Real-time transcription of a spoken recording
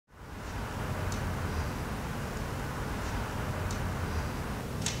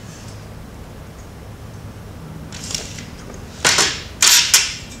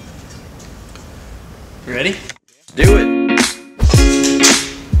You ready? Do it.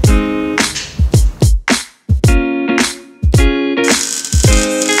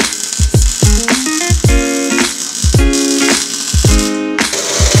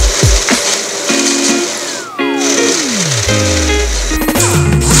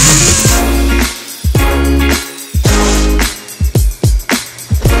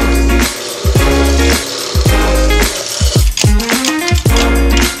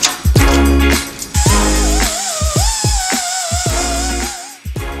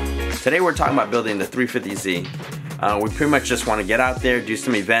 Today we're talking about building the 350z. We pretty much just want to get out there, do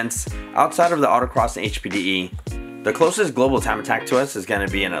some events outside of the autocross and HPDE. The closest global time attack to us is going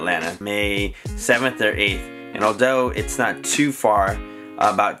to be in Atlanta, May 7th or 8th. And although it's not too far,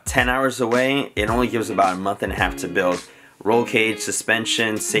 about 10 hours away, it only gives about a month and a half to build. Roll cage,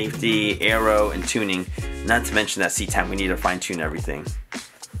 suspension, safety, aero, and tuning. Not to mention that seat time, we need to fine tune everything.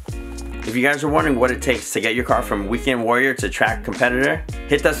 If you guys are wondering what it takes to get your car from weekend warrior to track competitor,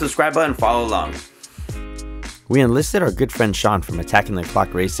 hit that subscribe button and follow along. We enlisted our good friend Shawn from Attacking the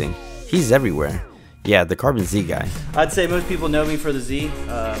Clock Racing. He's everywhere. Yeah, the Carbon Z guy. I'd say most people know me for the Z.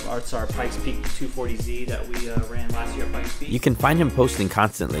 It's our Pikes Peak 240Z that we ran last year at Pikes Peak. You can find him posting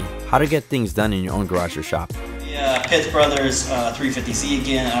constantly how to get things done in your own garage or shop. Yeah, Pitt Brothers 350Z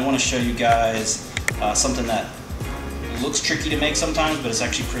again. I want to show you guys something that looks tricky to make sometimes, but it's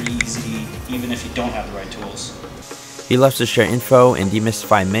actually pretty easy even if you don't have the right tools. He loves to share info and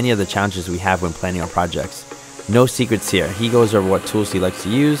demystify many of the challenges we have when planning our projects. No secrets here. He goes over what tools he likes to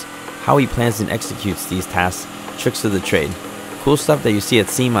use, how he plans and executes these tasks, tricks of the trade. Cool stuff that you see at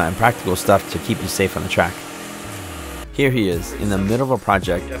SEMA and practical stuff to keep you safe on the track. Here he is, in the middle of a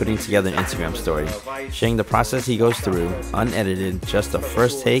project, putting together an Instagram story, sharing the process he goes through, unedited, just a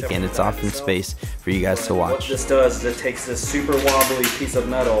first take, and it's off in space for you guys to watch. What this does is it takes this super wobbly piece of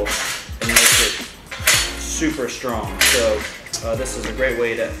metal and makes it super strong. So this is a great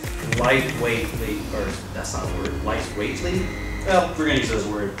way to lightweightly, or that's not a word, lightweightly? Well, we're going to use this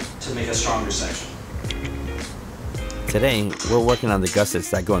word to make a stronger section. Today, we're working on the gussets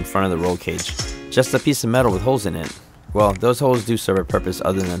that go in front of the roll cage. Just a piece of metal with holes in it. Well, those holes do serve a purpose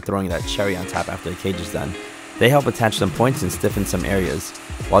other than throwing that cherry on top after the cage is done. They help attach some points and stiffen some areas,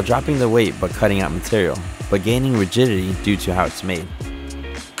 while dropping the weight but cutting out material, but gaining rigidity due to how it's made.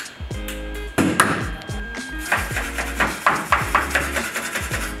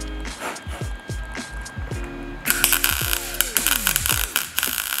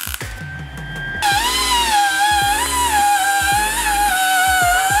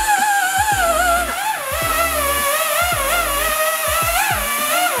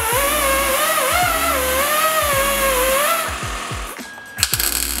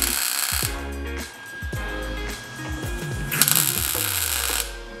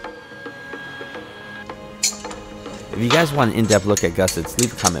 If you guys want an in-depth look at gussets,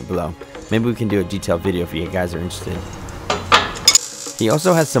 leave a comment below. Maybe we can do a detailed video if you guys are interested. He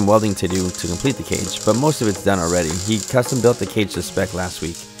also has some welding to do to complete the cage, but most of it's done already. He custom built the cage to spec last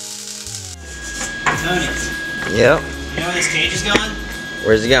week. Tony. Yep. You know where this cage is going?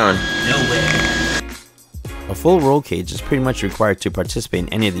 Where's it going? Nowhere. A full roll cage is pretty much required to participate in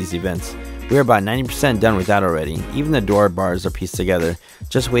any of these events. We're about 90% done with that already. Even the door bars are pieced together,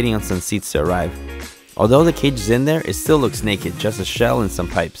 just waiting on some seats to arrive. Although the cage is in there, it still looks naked, just a shell and some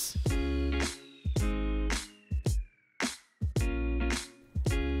pipes.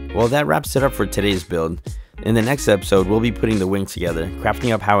 Well, that wraps it up for today's build. In the next episode, we'll be putting the wing together,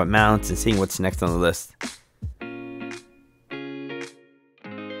 crafting up how it mounts, and seeing what's next on the list.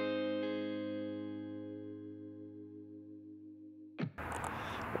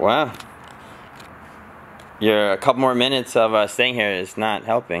 Wow. A couple more minutes of staying here is not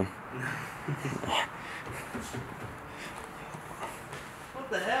helping. What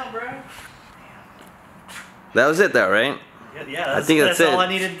the hell, bro? That was it though, right? Yeah, I think that's all I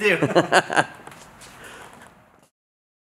needed to do.